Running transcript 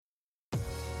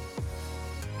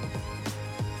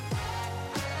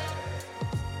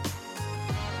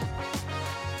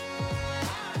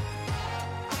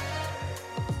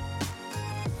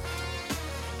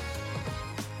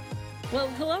Well,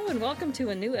 hello and welcome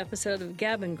to a new episode of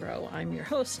Gab and Grow. I'm your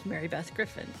host, Mary Beth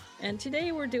Griffin. And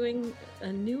today we're doing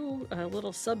a new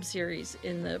little sub-series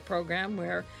in the program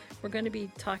where we're going to be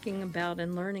talking about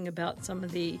and learning about some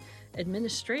of the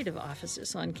administrative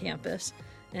offices on campus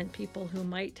and people who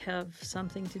might have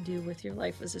something to do with your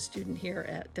life as a student here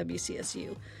at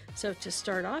WCSU. So to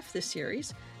start off this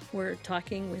series, we're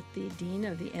talking with the Dean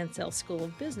of the Ansell School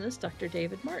of Business, Dr.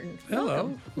 David Martin. Hello.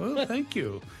 Welcome. Well, thank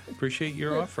you. Appreciate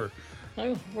your offer.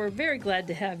 Oh, we're very glad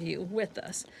to have you with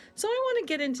us. So I want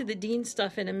to get into the dean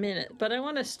stuff in a minute, but I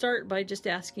want to start by just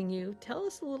asking you, tell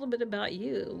us a little bit about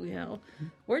you.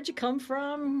 Where'd you come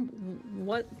from?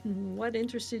 What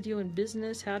interested you in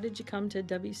business? How did you come to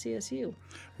WCSU?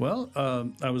 Well,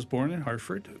 I was born in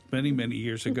Hartford many, many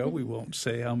years ago. We won't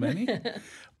say how many.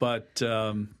 But,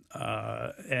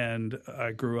 and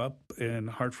I grew up in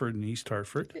Hartford and East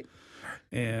Hartford.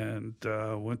 And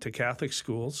went to Catholic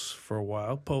schools for a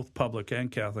while, both public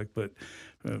and Catholic, but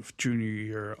junior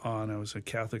year on, I was at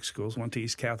Catholic schools, went to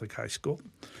East Catholic High School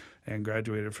and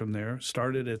graduated from there.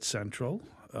 Started at Central,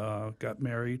 got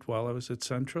married while I was at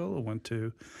Central, went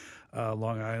to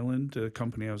Long Island, the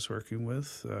company I was working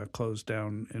with, closed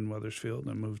down in Wethersfield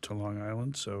and moved to Long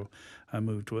Island, so I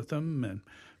moved with them and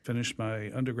finished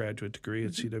my undergraduate degree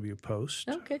at CW Post,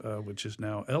 which is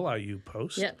now LIU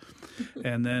Post. Yeah.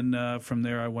 And then from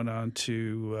there I went on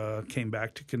to, came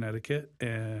back to Connecticut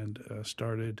and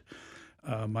started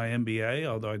my MBA,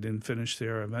 although I didn't finish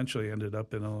there. I eventually ended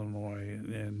up in Illinois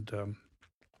and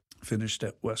finished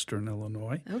at Western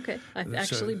Illinois. Okay. I've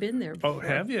actually been there before. Oh,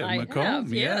 have you? I Macomb?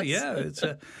 have, Yeah, yes. yeah. It's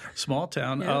a small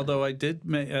town, although I did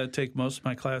take most of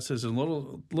my classes in a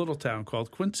little town called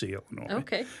Quincy, Illinois.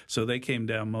 Okay. So they came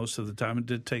down most of the time and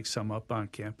did take some up on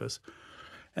campus.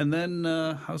 And then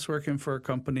I was working for a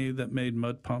company that made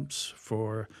mud pumps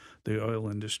for the oil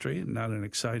industry. Not an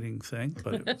exciting thing,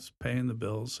 but it was paying the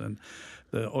bills. And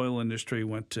the oil industry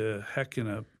went to heck in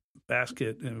a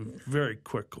basket in very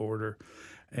quick order.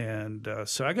 And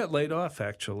so I got laid off,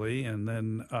 actually, and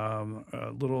then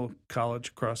a little college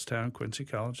across town, Quincy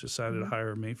College, decided to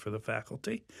hire me for the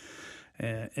faculty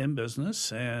in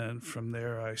business. And from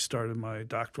there, I started my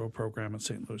doctoral program at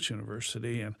St. Louis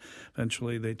University. And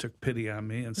eventually, they took pity on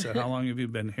me and said, "How long have you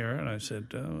been here?" And I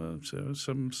said,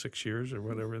 "Some 6 years or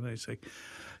whatever." And they say,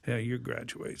 "Yeah, you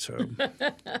graduate."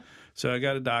 So I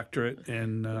got a doctorate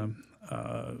in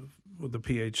with a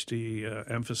PhD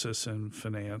emphasis in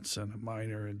finance and a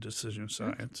minor in decision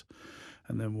science,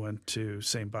 and then went to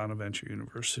St. Bonaventure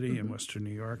University in Western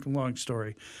New York. Long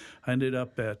story. I ended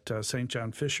up at St.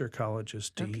 John Fisher College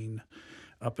as dean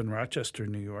up in Rochester,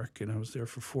 New York, and I was there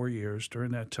for 4 years.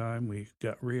 During that time, we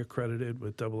got reaccredited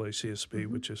with AACSB,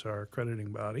 which is our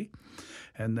accrediting body,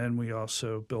 and then we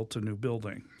also built a new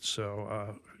building.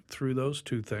 So through those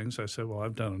two things, I said, well,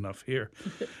 I've done enough here.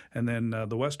 And then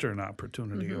the Western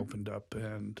opportunity opened up,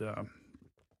 and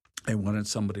they wanted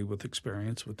somebody with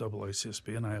experience with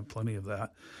AACSB, and I have plenty of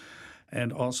that.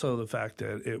 And also the fact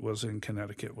that it was in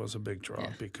Connecticut was a big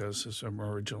draw because I'm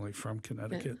originally from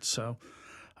Connecticut. So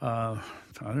I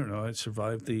don't know, I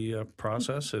survived the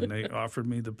process, and they offered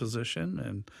me the position,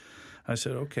 and I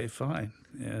said, okay, fine.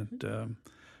 And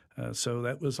so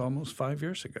that was almost 5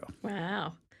 years ago.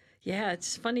 Wow. Yeah,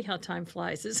 it's funny how time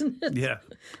flies, isn't it? Yeah.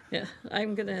 Yeah.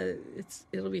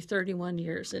 It'll be 31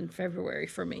 years in February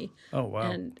for me. Oh,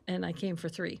 wow. And I came for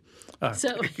 3.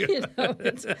 So,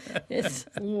 it's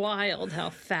wild how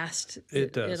fast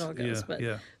it all goes.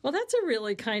 Well, that's a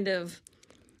really kind of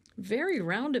very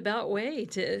roundabout way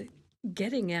to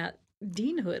getting at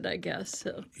deanhood, I guess.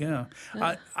 So. Yeah.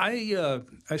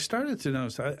 I started to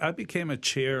notice, I became a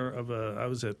chair of I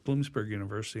was at Bloomsburg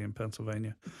University in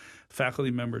Pennsylvania,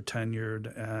 faculty member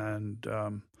tenured,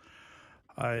 and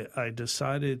I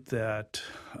decided that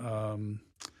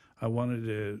I wanted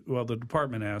to, the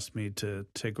department asked me to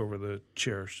take over the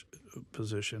chair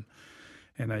position,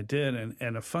 and I did.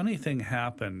 And a funny thing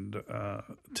happened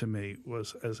to me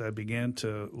was as I began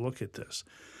to look at this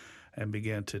and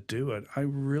began to do it, I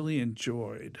really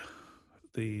enjoyed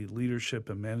the leadership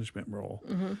and management role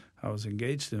I was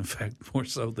engaged in. In fact, more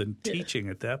so than teaching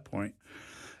at that point.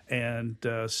 And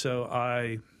so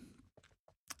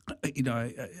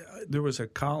there was a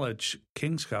college,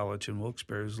 King's College in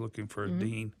Wilkes-Barre, was looking for a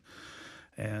dean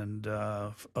and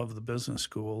of the business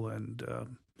school, and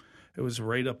it was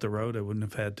right up the road. I wouldn't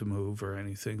have had to move or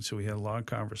anything. So we had long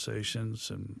conversations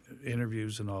and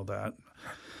interviews and all that.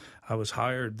 I was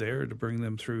hired there to bring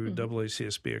them through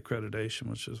AACSB accreditation,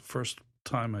 which was the first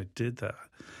time I did that.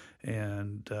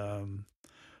 And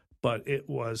But it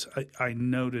was, I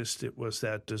noticed it was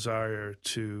that desire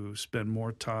to spend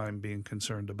more time being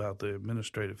concerned about the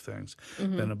administrative things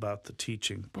than about the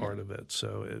teaching part of it.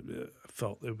 So it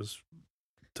felt it was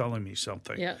telling me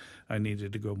something. Yeah. I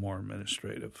needed to go more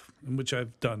administrative, which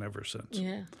I've done ever since.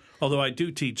 Yeah. Although I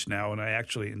do teach now, and I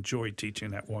actually enjoy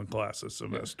teaching that one class a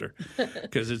semester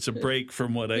because it's a break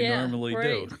from what I normally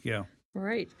do. Yeah.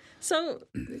 Right. So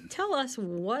tell us,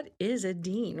 what is a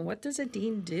dean? What does a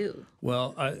dean do?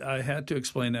 Well, I had to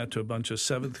explain that to a bunch of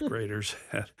seventh graders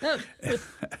at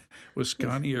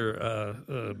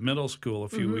Wisconsin Middle School a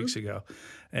few weeks ago.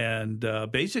 And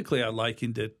basically, I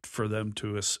likened it for them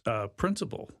to a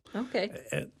principal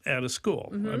at a school.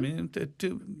 I mean,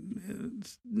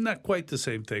 it's not quite the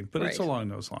same thing, but it's along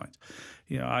those lines.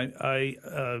 You know,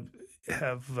 I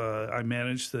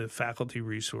manage the faculty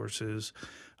resources.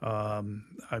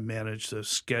 I manage the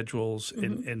schedules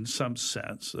in some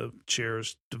sense. The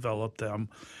chairs develop them.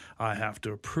 I have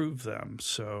to approve them.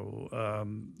 So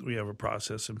we have a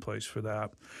process in place for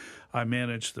that. I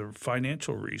manage the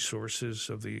financial resources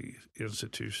of the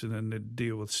institution and to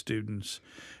deal with students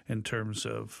in terms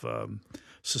of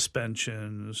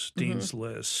suspensions, dean's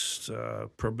lists,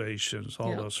 probations,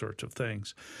 all those sorts of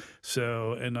things.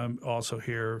 So, and I'm also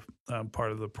here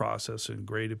part of the process in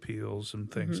grade appeals and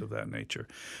things of that nature.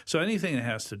 So anything that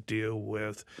has to deal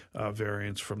with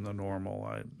variance from the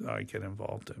normal, I get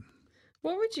involved in.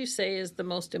 What would you say is the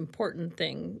most important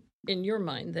thing in your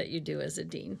mind that you do as a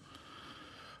dean?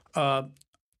 I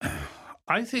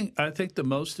think the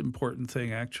most important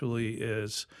thing actually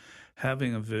is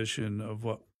having a vision of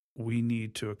what we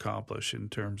need to accomplish in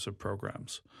terms of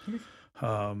programs.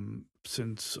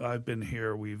 Since I've been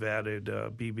here, we've added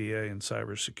BBA in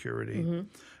cybersecurity,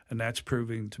 and that's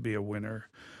proving to be a winner.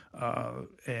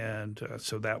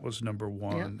 So that was number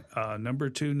one. Number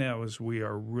two now is we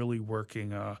are really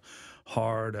working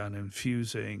hard on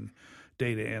infusing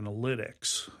data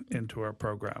analytics into our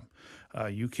program.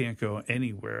 You can't go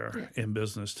anywhere in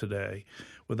business today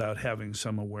without having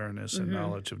some awareness and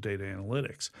knowledge of data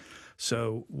analytics.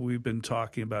 So we've been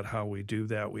talking about how we do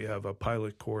that. We have a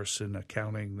pilot course in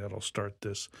accounting that'll start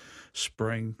this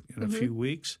spring in a few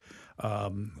weeks.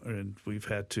 And we've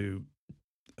had to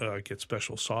get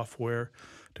special software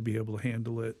to be able to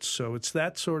handle it. So it's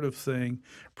that sort of thing.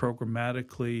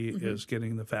 Programmatically is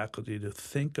getting the faculty to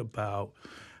think about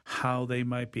how they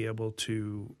might be able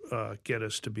to get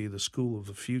us to be the school of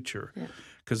the future.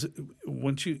 Because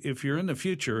if you're in the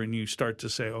future and you start to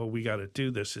say, "Oh, we got to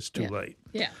do this," it's too late.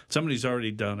 Somebody's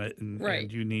already done it,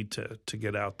 and you need to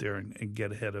get out there and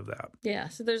get ahead of that. Yeah.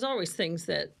 So there's always things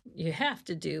that you have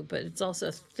to do, but it's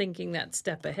also thinking that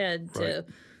step ahead to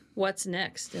what's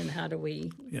next and how do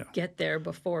we get there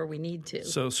before we need to.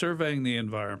 So surveying the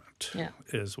environment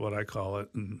is what I call it,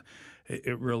 and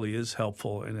it really is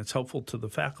helpful, and it's helpful to the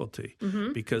faculty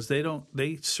because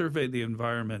they survey the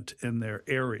environment in their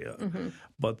area,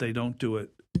 but they don't do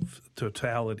it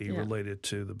totality related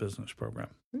to the business program.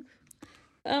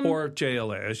 Or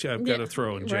JLA. I've got to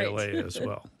throw in JLA as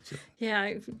well. So.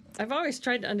 Yeah, I've always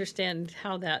tried to understand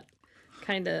how that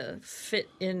kind of fit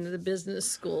in the business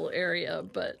school area,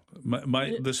 but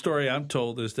the story I'm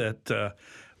told is that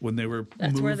when they were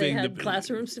that's moving, where they had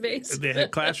classroom space. They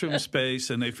had classroom space,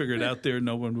 and they figured out there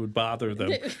no one would bother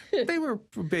them. They were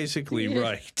basically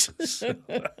right. So.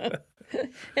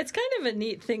 It's kind of a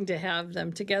neat thing to have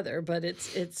them together, but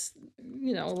it's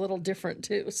a little different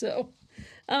too. So,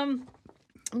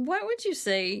 what would you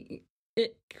say?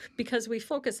 Because we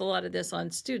focus a lot of this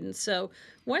on students. So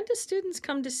when do students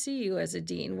come to see you as a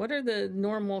dean? What are the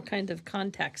normal kind of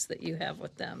contacts that you have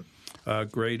with them?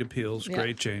 Grade appeals,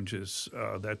 grade changes,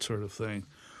 that sort of thing.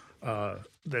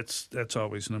 That's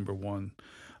always number one.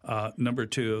 Number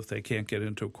two, if they can't get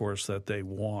into a course that they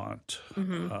want,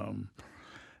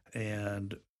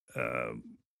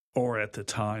 or at the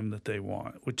time that they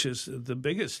want, which is the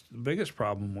biggest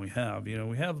problem we have. You know,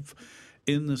 we have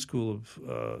in the school of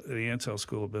the Ansell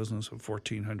School of Business of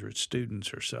 1,400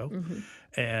 students or so,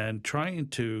 and trying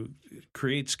to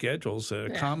create schedules that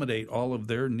accommodate all of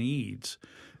their needs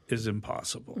is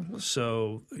impossible.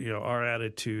 So, our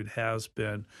attitude has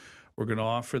been, we're going to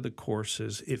offer the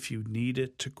courses. If you need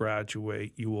it to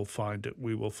graduate, you will find it.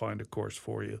 We will find a course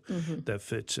for you that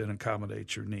fits and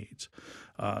accommodates your needs.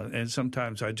 And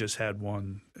sometimes I just had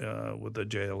one with a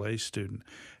JLA student.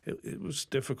 It was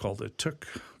difficult. It took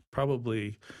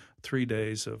probably 3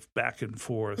 days of back and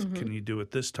forth. Can you do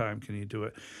it this time? Can you do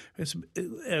it?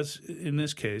 As in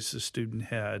this case, the student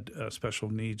had special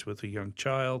needs with a young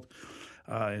child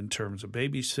in terms of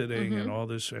babysitting and all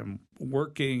this, and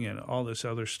working and all this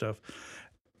other stuff.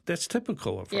 that's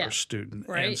typical of our student.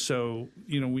 Right. And so,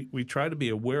 we try to be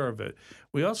aware of it.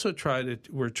 We also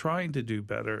we're trying to do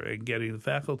better in getting the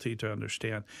faculty to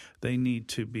understand they need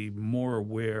to be more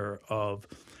aware of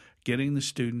getting the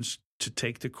students to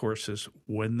take the courses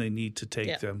when they need to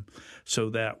take them so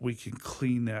that we can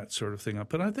clean that sort of thing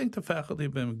up. And I think the faculty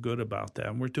have been good about that,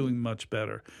 and we're doing much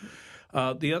better.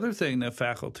 The other thing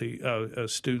that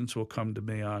students will come to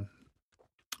me on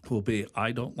will be,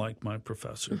 I don't like my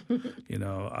professor.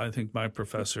 I think my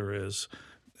professor is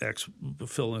X,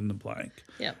 fill in the blank.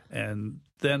 Yep. And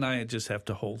then I just have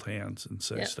to hold hands and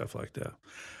say stuff like that.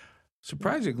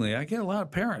 Surprisingly, I get a lot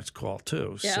of parents call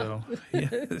too. Yeah. So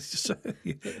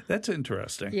that's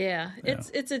interesting. Yeah.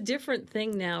 It's a different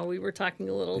thing now. We were talking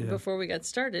a little before we got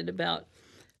started about,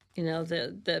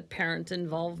 the parent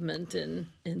involvement in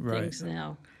things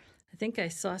now. I think I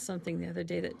saw something the other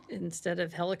day that instead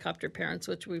of helicopter parents,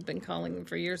 which we've been calling them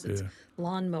for years, it's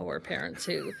lawnmower parents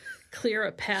who clear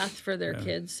a path for their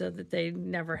kids so that they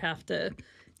never have to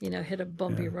hit a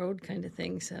bumpy road kind of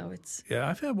thing. So it's... Yeah,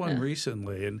 I've had one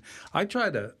recently, and I try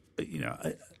to,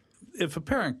 if a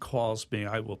parent calls me,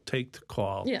 I will take the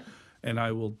call and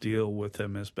I will deal with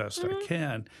them as best I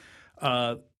can.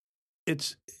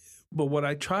 But what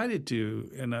I try to do,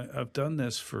 and I've done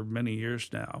this for many years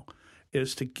now,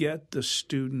 is to get the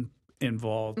student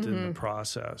involved in the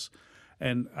process.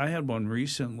 And I had one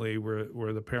recently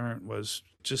where the parent was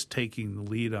just taking the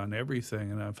lead on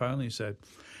everything, and I finally said,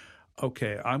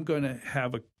 okay, I'm going to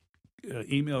have an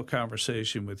email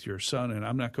conversation with your son, and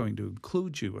I'm not going to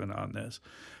include you in on this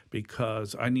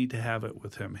because I need to have it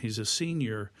with him. He's a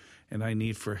senior, and I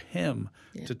need for him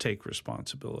to take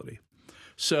responsibility.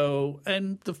 So,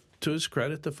 and to his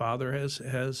credit, the father has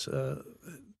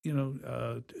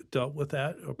dealt with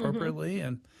that appropriately,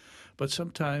 but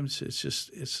sometimes it's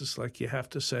just like you have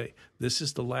to say, this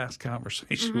is the last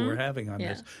conversation we're having on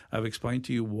this. I've explained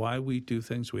to you why we do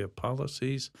things. We have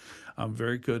policies. I'm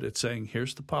very good at saying,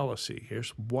 here's the policy. Here's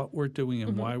what we're doing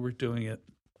and why we're doing it.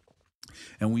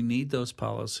 And we need those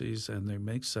policies, and they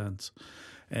make sense.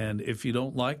 And if you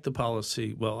don't like the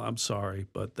policy, well, I'm sorry,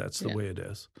 but that's the way it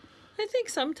is. I think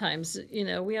sometimes,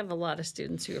 we have a lot of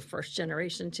students who are first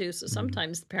generation too. So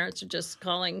sometimes the parents are just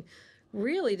calling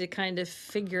really to kind of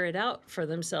figure it out for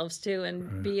themselves too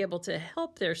and be able to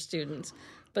help their students.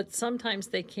 But sometimes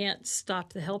they can't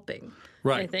stop the helping.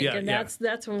 Right. I think. And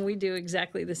that's when we do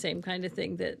exactly the same kind of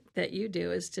thing that you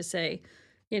do, is to say,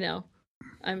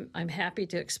 I'm happy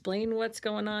to explain what's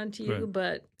going on to you,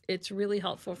 but it's really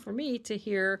helpful for me to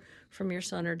hear from your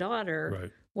son or daughter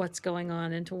what's going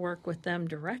on and to work with them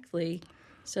directly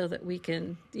so that we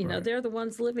can, they're the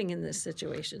ones living in this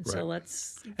situation. So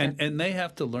let's... And they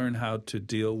have to learn how to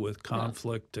deal with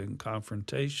conflict and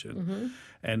confrontation.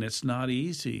 And it's not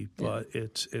easy, but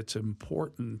it's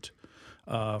important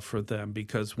for them,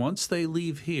 because once they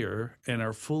leave here and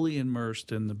are fully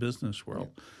immersed in the business world,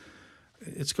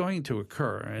 it's going to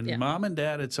occur. And mom and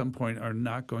dad at some point are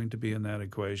not going to be in that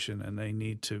equation, and they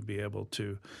need to be able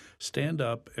to stand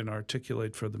up and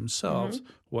articulate for themselves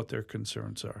what their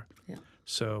concerns are. Yeah.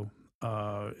 So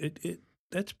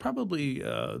that's probably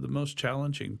the most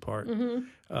challenging part.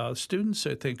 Students,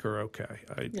 I think, are okay.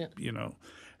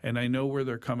 And I know where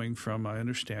they're coming from. I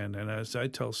understand. And as I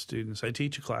tell students, I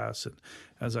teach a class, and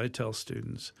as I tell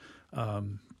students,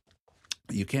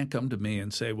 you can't come to me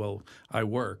and say, well, I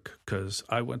work, because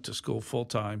I went to school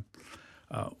full-time,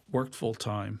 worked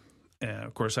full-time. And,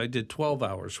 of course, I did 12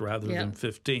 hours rather than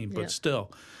 15, but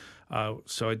still.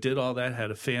 So I did all that,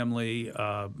 had a family.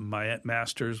 My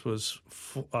master's was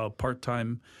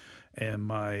part-time, and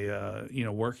my,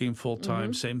 working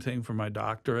full-time. Same thing for my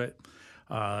doctorate.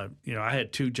 I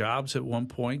had 2 jobs at one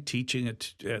point, teaching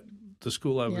at the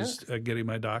school I was getting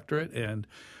my doctorate, and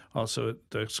also at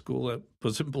the school that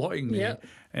was employing me.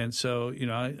 And so,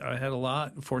 I had a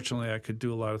lot. Fortunately, I could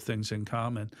do a lot of things in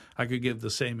common. I could give the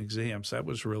same exams. That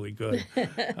was really good.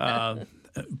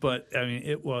 But, I mean,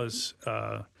 it was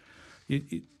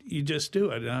you just do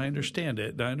it, and I understand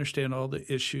it. And I understand all the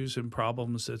issues and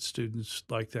problems that students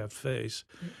like that face.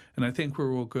 And I think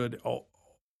we're real good,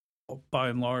 by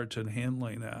and large, in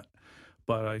handling that.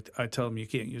 But I tell them you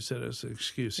can't use it as an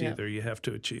excuse either. You have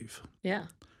to achieve. Yeah.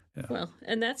 Well,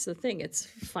 and that's the thing. It's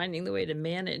finding the way to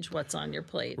manage what's on your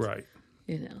plate. Right.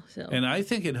 So. And I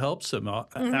think it helps them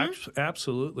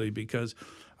absolutely, because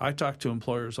I talk to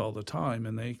employers all the time,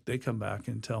 and they come back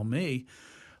and tell me,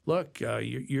 look,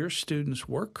 your students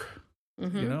work.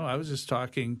 I was just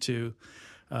talking to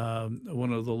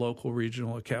one of the local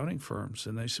regional accounting firms,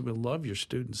 and they said, we love your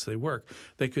students. They work.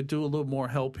 They could do a little more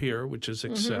help here, which is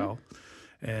Excel.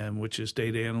 and which is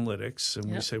data analytics.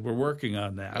 And we say, we're working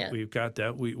on that. Yeah. We've got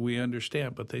that. We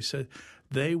understand. But they said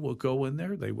they will go in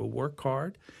there, they will work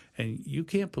hard, and you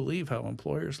can't believe how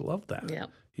employers love that. Yeah.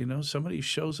 You know, somebody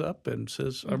shows up and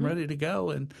says, I'm ready to go,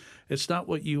 and it's not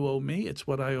what you owe me, it's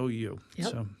what I owe you.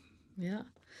 Yep. So, yeah.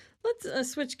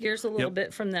 Let's switch gears a little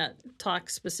bit from that talk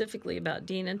specifically about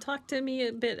Dean and talk to me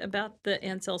a bit about the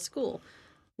Ansell School.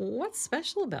 What's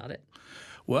special about it?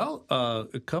 well,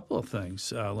 a couple of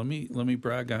things. Let me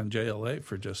brag on JLA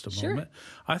for just a moment.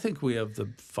 I think we have the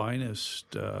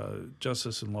finest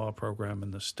justice and law program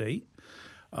in the state.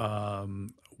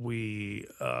 We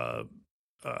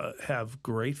have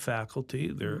great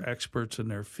faculty. They're experts in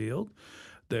their field.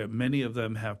 Many of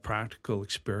them have practical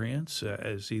experience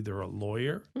as either a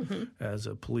lawyer, as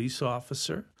a police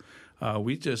officer.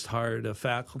 We just hired a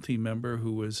faculty member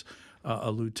who was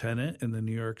a lieutenant in the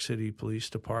New York City Police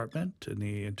Department in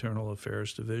the Internal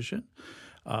Affairs Division.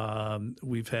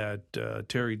 We've had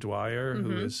Terry Dwyer,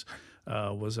 who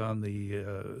was on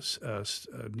the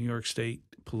New York State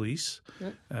Police.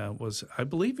 I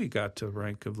believe he got to the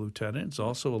rank of lieutenant. He's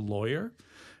also a lawyer,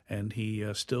 and he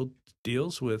still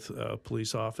deals with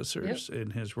police officers in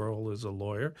his role as a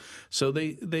lawyer. So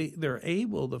they're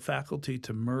able, the faculty,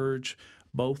 to merge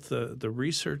both the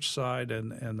research side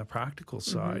and the practical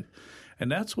side.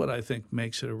 And that's what I think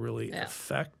makes it a really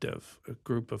effective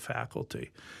group of faculty.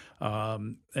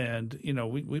 And, you know,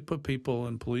 we put people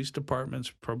in police departments,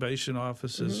 probation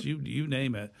offices, you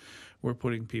name it. We're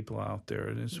putting people out there.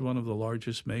 And it's one of the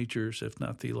largest majors, if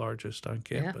not the largest, on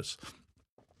campus.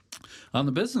 On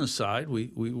the business side,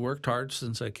 we worked hard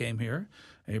since I came here.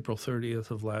 April 30th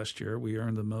of last year, we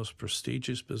earned the most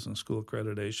prestigious business school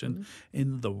accreditation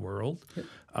in the world,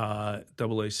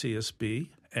 AACSB,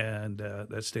 and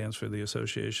that stands for the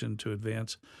Association to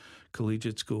Advance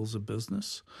Collegiate Schools of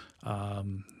Business.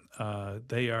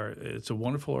 It's a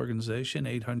wonderful organization,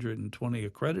 820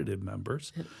 accredited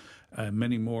members.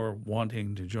 Many more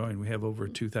wanting to join. We have over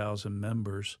 2,000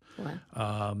 members.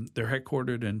 Wow. They're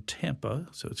headquartered in Tampa,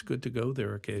 so it's good to go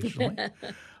there occasionally.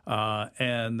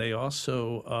 And they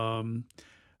also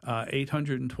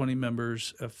 820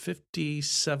 members of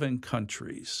 57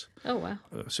 countries. Oh, wow.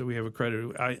 So we have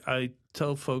accredited. I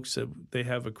tell folks that they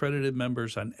have accredited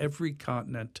members on every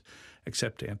continent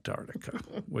except Antarctica,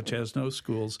 which has no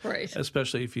schools,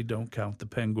 especially if you don't count the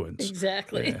penguins.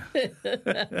 Exactly.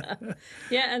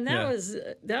 Yeah, and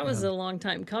that was a long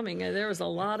time coming. There was a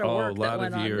lot of work that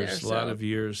went on there. A lot of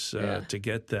years to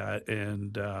get that.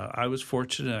 And I was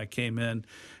fortunate. I came in,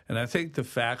 and I think the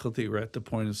faculty were at the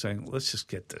point of saying, let's just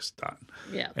get this done.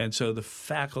 Yeah. And so the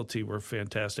faculty were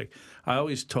fantastic. I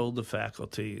always told the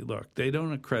faculty, look, they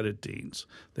don't accredit deans.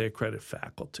 They accredit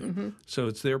faculty. So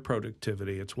it's their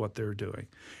productivity. It's what they're doing.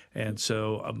 And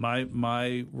so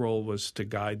my role was to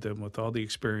guide them with all the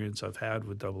experience I've had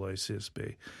with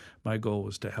AACSB. My goal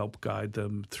was to help guide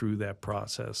them through that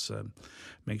process and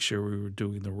make sure we were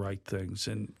doing the right things.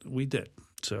 And we did.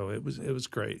 So it was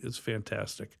great. It was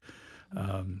fantastic.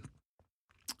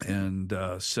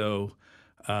 So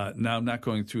now I'm not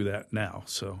going through that now.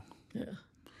 So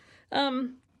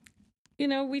you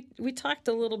know, we talked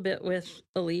a little bit with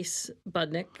Elise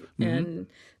Budnick and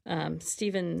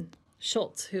Stephen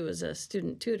Schultz, who is a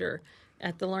student tutor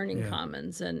at the Learning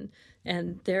Commons, and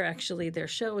their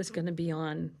show is going to be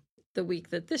on the week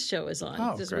that this show is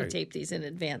on. Because we tape these in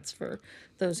advance for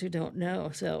those who don't know.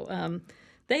 So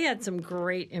they had some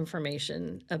great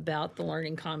information about the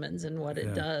Learning Commons and what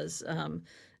it does,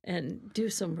 and do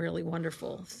some really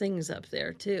wonderful things up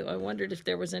there too. I wondered if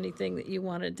there was anything that you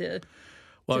wanted to.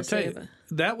 Well, I'll tell you,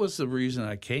 that was the reason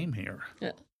I came here.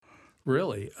 Yeah.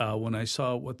 Really, when I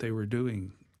saw what they were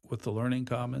doing with the Learning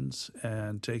Commons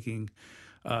and taking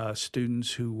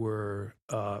students who were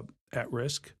at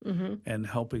risk and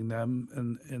helping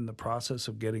them in the process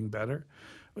of getting better.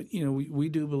 You know, we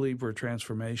do believe we're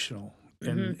transformational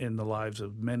in the lives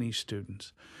of many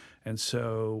students. And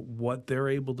so what they're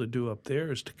able to do up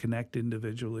there is to connect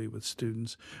individually with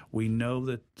students. We know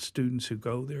that students who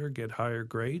go there get higher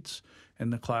grades in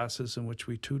the classes in which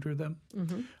we tutor them.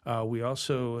 We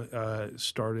also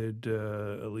started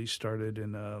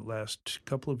in the last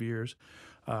couple of years,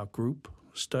 group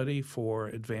study for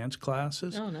advanced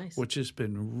classes, which has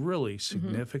been really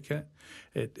significant.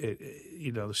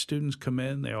 The students come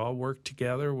in, they all work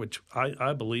together, which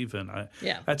I believe in.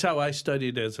 That's how I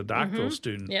studied as a doctoral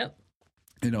student. Yep.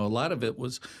 You know, a lot of it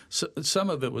was, some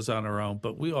of it was on our own,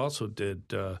 but we also did.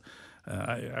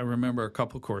 I remember a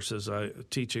couple courses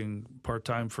teaching part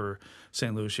time for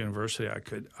St. Louis University.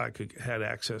 I had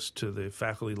access to the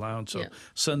faculty lounge. So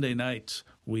Sunday nights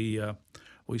we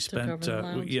We spent, over the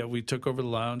lounge. we took over the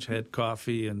lounge, had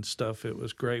coffee and stuff. It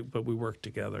was great, but we worked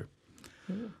together.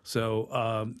 So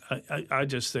I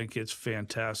just think it's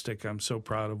fantastic. I'm so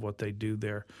proud of what they do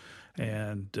there.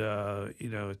 And,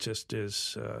 it just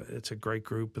is, it's a great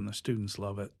group and the students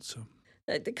love it. So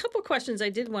A couple of questions I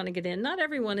did want to get in. Not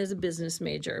everyone is a business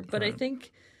major, but I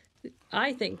think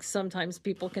sometimes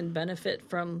people can benefit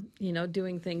from,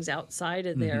 doing things outside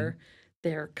of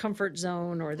their comfort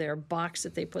zone or their box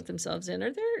that they put themselves in.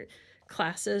 Are there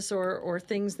classes or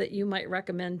things that you might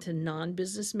recommend to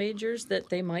non-business majors that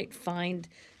they might find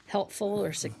helpful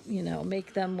or,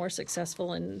 make them more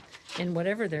successful in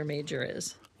whatever their major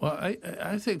is? Well,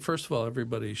 I think, first of all,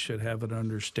 everybody should have an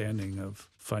understanding of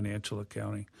financial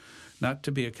accounting, not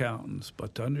to be accountants,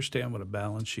 but to understand what a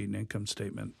balance sheet and income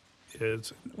statement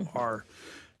is. Are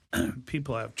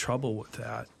people have trouble with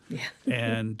that. Yeah.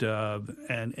 and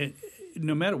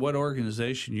no matter what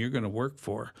organization you're going to work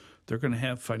for, they're going to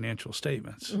have financial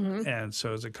statements. And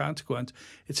so as a consequence,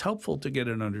 it's helpful to get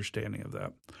an understanding of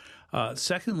that.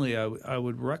 Secondly, I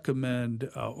would recommend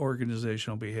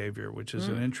organizational behavior, which is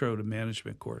an intro to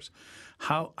management course.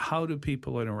 How do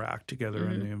people interact together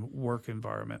in the work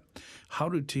environment? How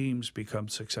do teams become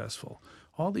successful?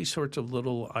 All these sorts of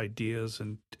little ideas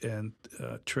and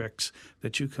tricks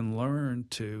that you can learn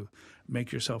to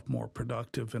make yourself more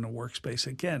productive in a workspace.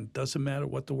 Again, doesn't matter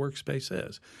what the workspace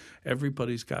is.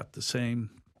 Everybody's got the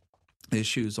same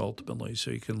issues ultimately,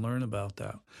 so you can learn about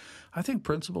that. I think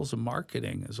Principles of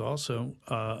Marketing is also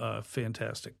a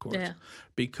fantastic course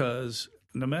because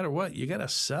no matter what, you got to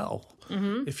sell.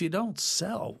 If you don't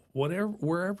sell,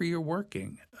 wherever you're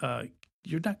working,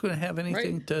 you're not going to have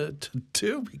anything to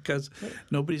do because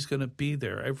nobody's going to be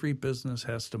there. Every business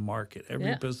has to market.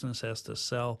 Every business has to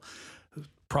sell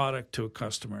product to a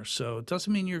customer. So it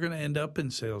doesn't mean you're going to end up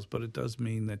in sales, but it does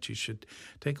mean that you should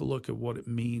take a look at what it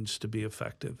means to be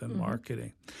effective in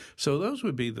marketing. So those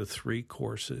would be the three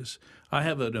courses. I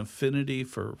have an affinity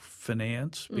for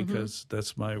finance because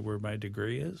that's where my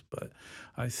degree is. But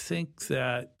I think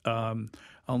that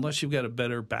unless you've got a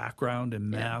better background in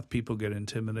math, people get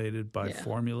intimidated by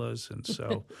formulas. And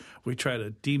so we try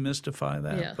to demystify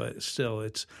that. But still,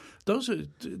 those are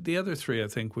the other three I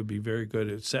think would be very good.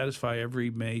 It would satisfy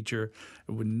every major.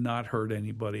 It would not hurt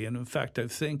anybody. And in fact, I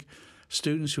think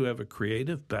students who have a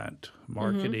creative bent,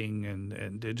 marketing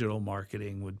and digital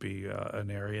marketing would be an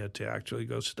area to actually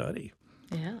go study.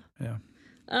 Yeah.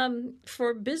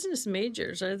 For business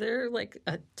majors, are there like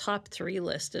a top 3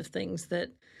 list of things that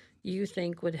you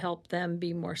think would help them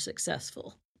be more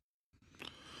successful?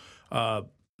 The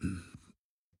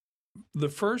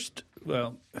first,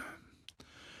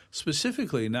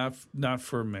 specifically not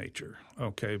for a major,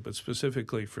 okay, but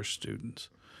specifically for students.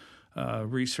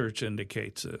 Research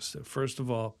indicates this. First of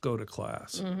all, go to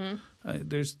class.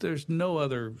 There's no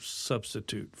other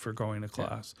substitute for going to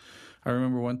class. I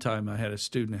remember one time I had a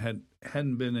student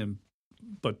hadn't been in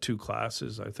but 2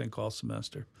 classes, I think, all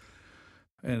semester.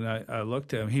 And I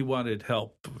looked at him. He wanted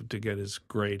help to get his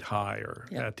grade higher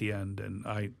at the end, and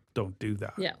I don't do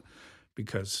that.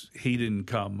 Because he didn't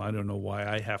come. I don't know why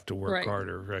I have to work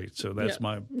harder, right? So that's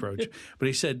my approach. But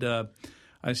he said,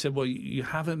 I said, well, you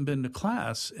haven't been to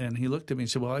class. And he looked at me and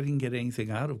said, well, I didn't get anything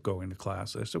out of going to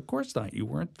class. I said, of course not. You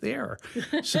weren't there.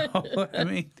 So, I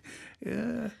mean,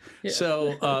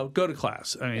 So go to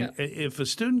class. I mean, if a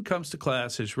student comes to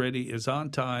class, is on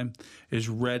time, is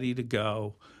ready to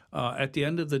go, at the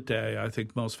end of the day, I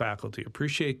think most faculty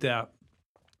appreciate that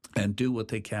and do what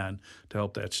they can to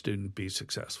help that student be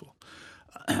successful.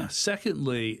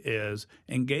 Secondly is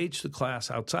engage the class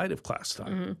outside of class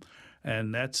time.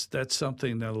 And that's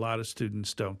something that a lot of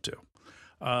students don't do.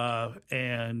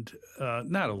 And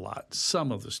not a lot.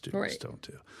 Some of the students don't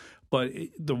do. But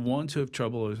the ones who have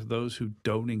trouble are those who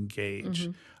don't engage.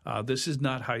 This is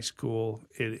not high school.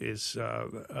 It is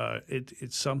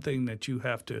it's something that you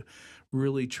have to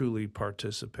really, truly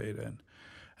participate in.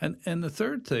 And the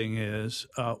third thing is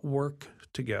work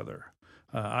together.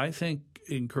 I think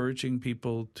encouraging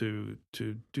people to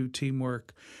do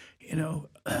teamwork,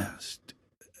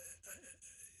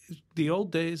 the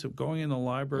old days of going in the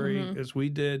library as we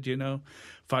did,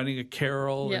 finding a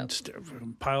carrel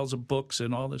and piles of books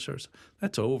and all this sort of stuff,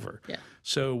 that's over.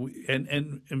 So,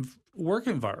 and work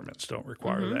environments don't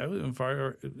require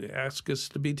that. Ask us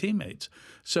to be teammates.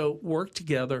 So work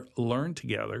together, learn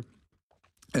together.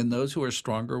 And those who are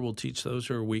stronger will teach those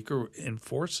who are weaker,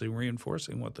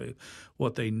 reinforcing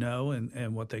what they know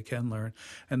and what they can learn.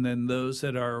 And then those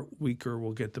that are weaker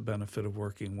will get the benefit of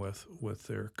working with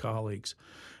their colleagues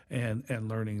and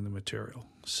learning the material.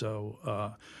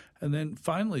 So, and then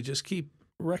finally, just keep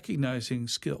recognizing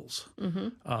skills.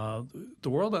 The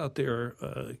world out there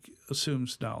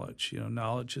assumes knowledge.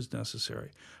 Knowledge is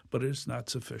necessary, but it is not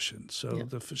sufficient. So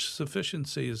the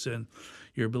sufficiency is in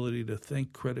your ability to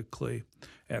think critically,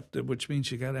 which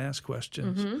means you got to ask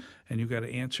questions and you got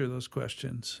to answer those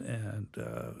questions, and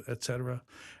et cetera.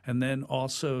 And then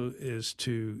also is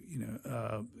to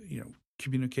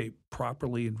communicate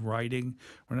properly in writing.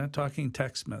 We're not talking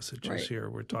text messages here.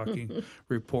 We're talking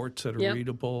reports that are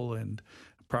readable and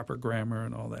proper grammar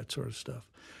and all that sort of stuff.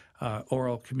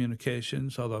 Oral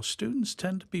communications, although students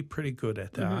tend to be pretty good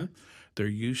at that. They're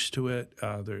used to it.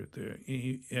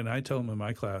 And I tell them in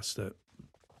my class that,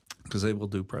 because they will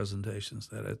do presentations,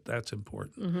 that's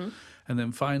important. And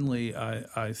then finally,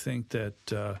 I think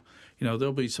that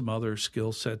there'll be some other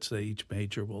skill sets that each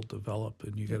major will develop,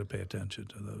 and you got to pay attention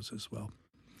to those as well.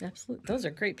 Absolutely. Those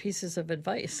are great pieces of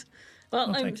advice.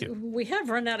 Well, thank you. We have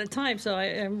run out of time, so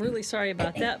I'm really sorry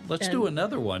about that. Let's do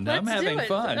another one. I'm having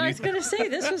fun. I was going to say,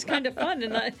 this was kind of fun,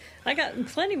 and I got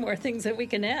plenty more things that we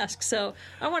can ask. So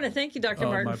I want to thank you, Dr.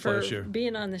 Martin, for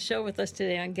being on the show with us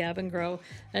today on Gab and Grow.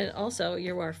 And also,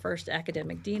 you're our first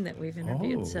academic dean that we've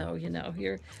interviewed. So,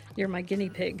 you're my guinea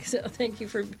pig. So thank you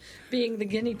for being the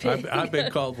guinea pig. I've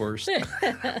been called worse.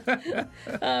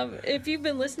 If you've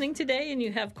been listening today and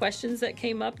you have questions that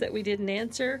came up that we didn't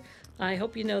answer, I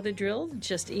hope you know the drill.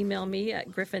 Just email me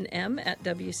at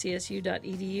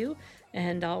griffinm@wcsu.edu,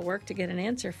 and I'll work to get an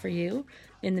answer for you.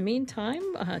 In the meantime,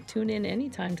 tune in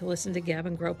anytime to listen to Gab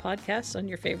and Grow podcasts on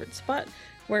your favorite spot.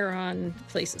 We're on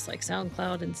places like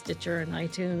SoundCloud and Stitcher and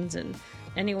iTunes, and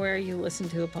anywhere you listen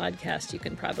to a podcast, you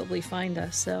can probably find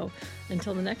us. So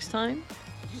until the next time,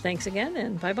 thanks again,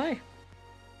 and bye-bye.